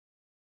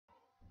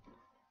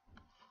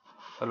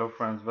Hello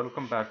friends,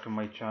 welcome back to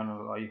my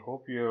channel. I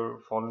hope you're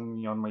following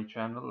me on my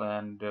channel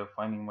and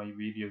finding my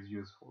videos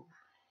useful.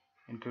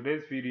 In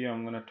today's video,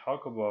 I'm going to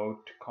talk about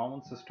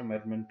common system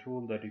admin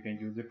tool that you can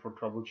use it for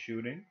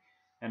troubleshooting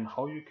and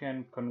how you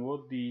can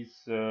convert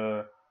these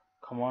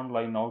command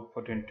line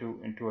output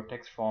into a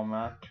text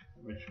format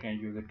which you can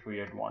use it to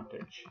your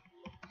advantage.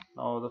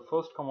 Now the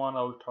first command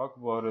I'll talk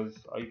about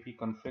is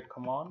ipconfig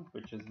command,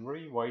 which is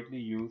very widely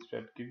used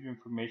that gives you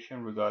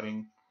information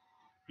regarding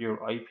your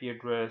IP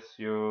address,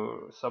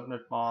 your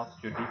subnet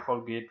mask, your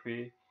default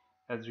gateway.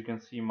 As you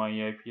can see, my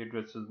IP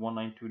address is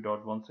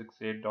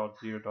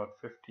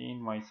 192.168.0.15.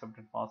 My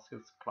subnet mask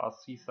is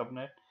class C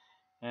subnet,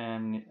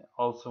 and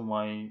also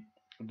my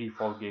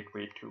default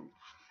gateway too.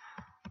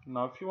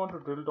 Now, if you want to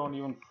drill down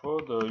even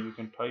further, you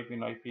can type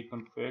in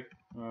ipconfig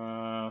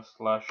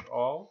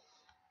 /all,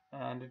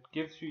 and it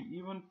gives you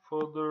even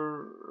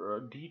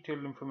further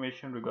detailed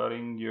information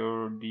regarding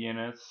your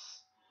DNS,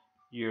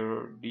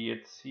 your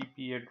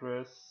DHCP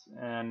address,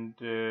 and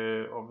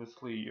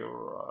obviously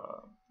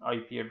your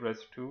IP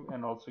address too,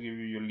 and also give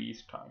you your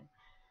lease time.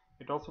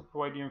 It also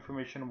provides you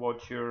information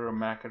about your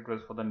MAC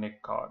address for the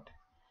NIC card.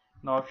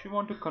 Now if you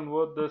want to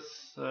convert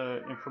this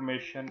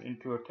information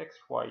into a text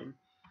file,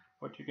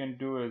 what you can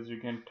do is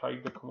you can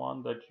type the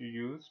command that you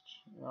used,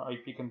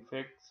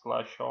 ipconfig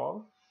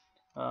 /all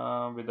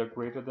with a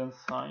greater than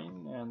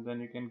sign, and then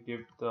you can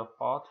give the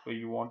path where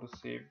you want to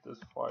save this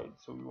file.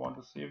 So we want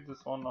to save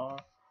this on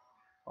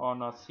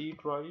a C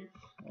drive,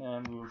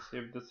 and we will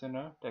save this in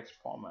a text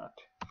format.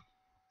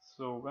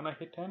 So when I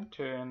hit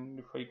enter, and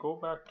if I go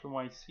back to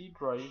my C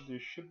drive,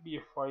 there should be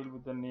a file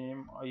with the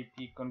name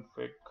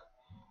ipconfig.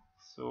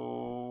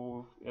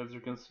 So as you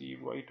can see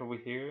right over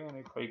here, and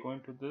if I go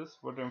into this,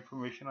 what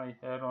information I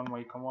had on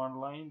my command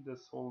line,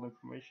 this whole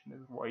information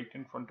is right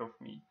in front of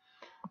me.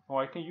 Now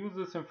I can use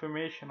this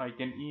information, I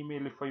can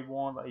email if I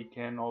want, I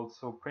can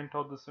also print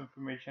out this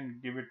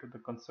information, give it to the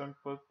concerned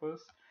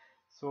purpose,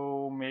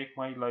 so make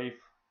my life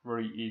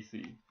very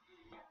easy.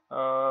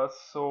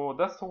 So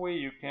that's the way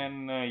you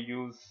can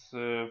use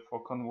for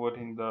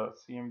converting the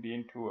CMD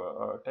into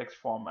a text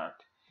format.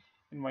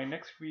 In my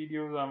next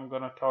videos, I'm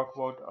gonna talk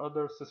about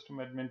other system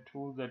admin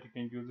tools that you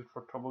can use it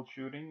for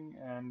troubleshooting,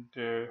 and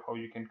how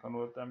you can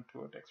convert them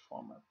to a text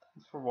format.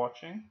 Thanks for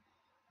watching.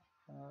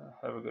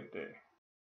 Have a good day.